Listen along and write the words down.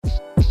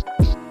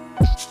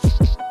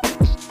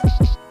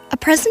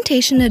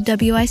presentation of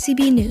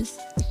WICB News.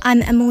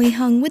 I'm Emily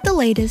Hung with the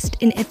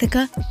latest in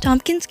Ithaca,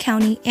 Tompkins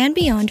County, and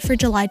beyond for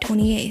July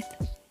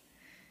 28th.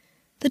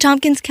 The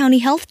Tompkins County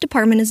Health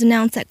Department has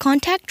announced that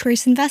contact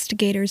trace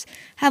investigators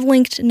have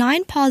linked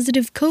 9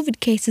 positive COVID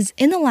cases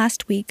in the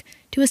last week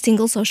to a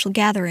single social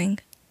gathering.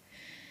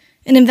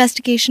 An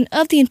investigation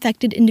of the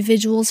infected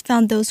individuals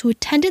found those who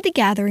attended the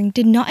gathering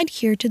did not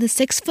adhere to the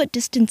 6-foot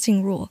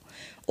distancing rule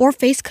or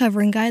face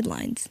covering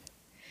guidelines.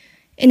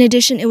 In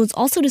addition, it was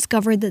also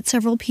discovered that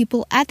several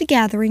people at the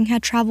gathering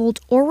had traveled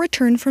or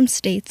returned from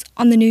states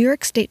on the New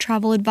York State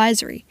Travel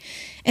Advisory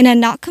and had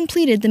not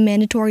completed the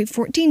mandatory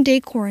 14-day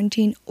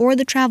quarantine or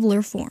the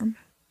traveler form.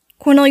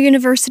 Cornell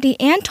University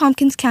and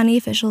Tompkins County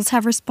officials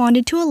have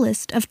responded to a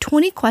list of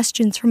 20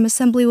 questions from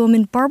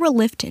Assemblywoman Barbara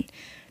Lifton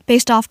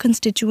based off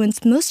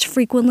constituents' most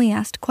frequently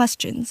asked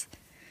questions.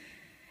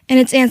 In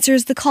its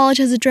answers, the college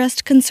has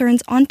addressed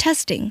concerns on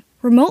testing,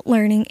 remote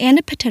learning, and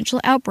a potential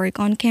outbreak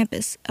on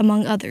campus,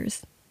 among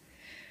others.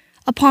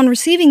 Upon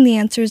receiving the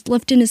answers,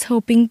 Lifton is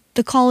hoping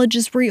the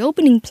college's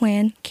reopening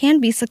plan can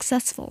be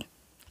successful.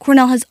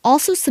 Cornell has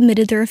also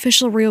submitted their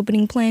official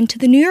reopening plan to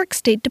the New York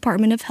State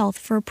Department of Health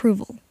for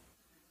approval.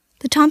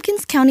 The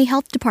Tompkins County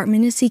Health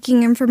Department is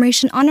seeking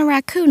information on a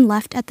raccoon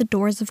left at the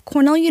doors of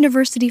Cornell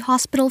University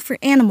Hospital for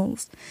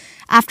Animals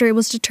after it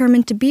was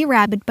determined to be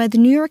rabid by the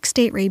New York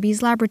State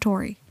Rabies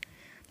Laboratory.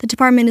 The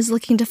department is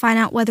looking to find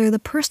out whether the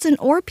person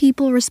or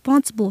people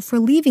responsible for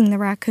leaving the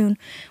raccoon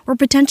were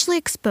potentially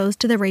exposed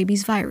to the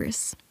rabies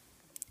virus.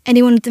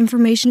 Anyone with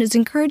information is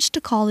encouraged to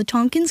call the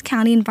Tompkins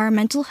County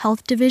Environmental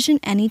Health Division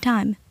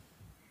anytime.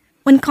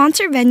 When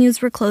concert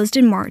venues were closed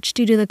in March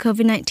due to the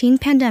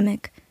COVID-19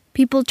 pandemic,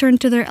 people turned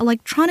to their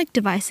electronic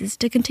devices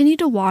to continue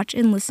to watch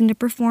and listen to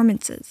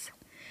performances.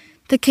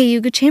 The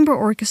Cayuga Chamber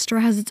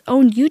Orchestra has its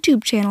own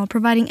YouTube channel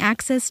providing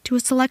access to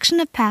a selection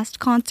of past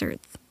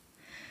concerts.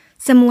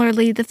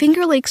 Similarly, the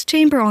Finger Lakes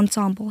Chamber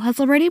Ensemble has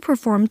already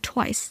performed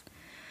twice,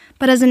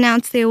 but has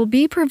announced they will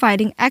be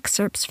providing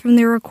excerpts from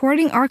their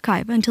recording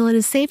archive until it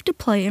is safe to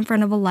play in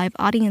front of a live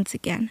audience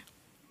again.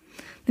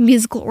 The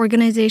musical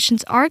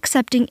organizations are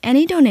accepting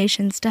any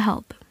donations to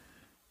help.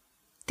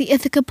 The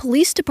Ithaca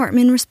Police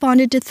Department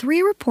responded to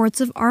 3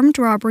 reports of armed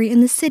robbery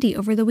in the city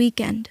over the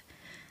weekend.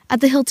 At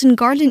the Hilton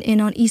Garden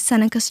Inn on East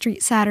Seneca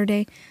Street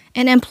Saturday,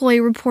 an employee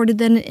reported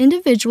that an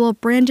individual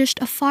brandished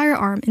a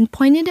firearm and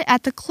pointed it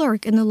at the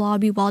clerk in the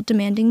lobby while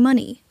demanding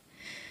money.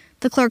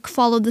 The clerk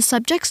followed the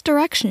subject's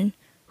direction,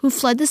 who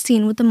fled the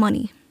scene with the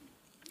money.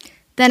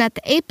 Then at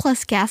the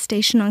A-Plus gas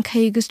station on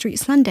Cayuga Street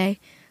Sunday,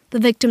 the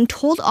victim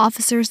told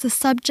officers the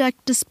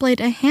subject displayed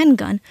a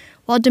handgun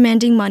while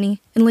demanding money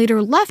and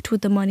later left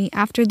with the money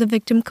after the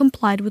victim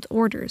complied with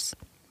orders.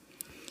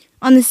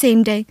 On the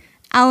same day,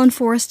 Alan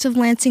Forrest of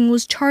Lansing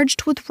was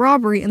charged with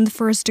robbery in the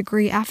first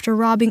degree after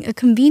robbing a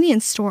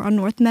convenience store on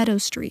North Meadow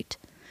Street.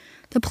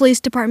 The police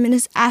department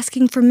is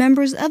asking for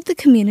members of the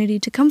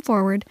community to come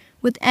forward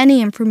with any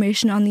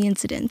information on the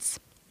incidents.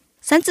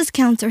 Census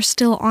counts are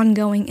still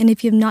ongoing, and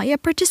if you have not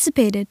yet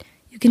participated,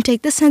 you can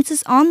take the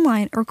census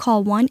online or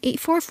call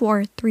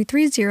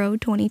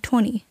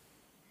 1-844-330-2020.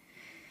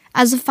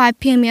 As of 5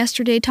 p.m.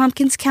 yesterday,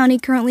 Tompkins County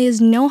currently has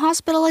no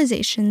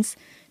hospitalizations,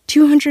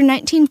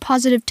 219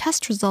 positive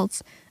test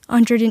results,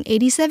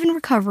 187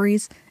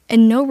 recoveries,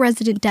 and no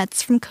resident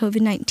deaths from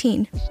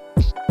COVID-19.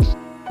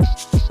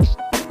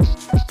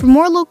 For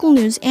more local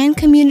news and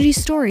community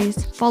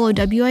stories, follow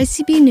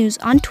WICB News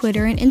on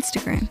Twitter and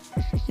Instagram,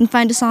 and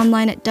find us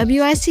online at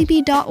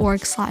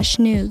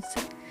wicb.org/news.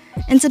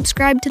 And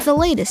subscribe to the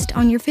latest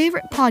on your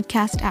favorite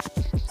podcast app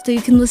so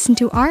you can listen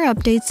to our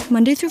updates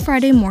Monday through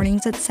Friday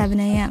mornings at 7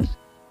 a.m.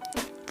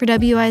 For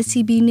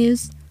WICB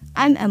News,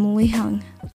 I'm Emily Hung.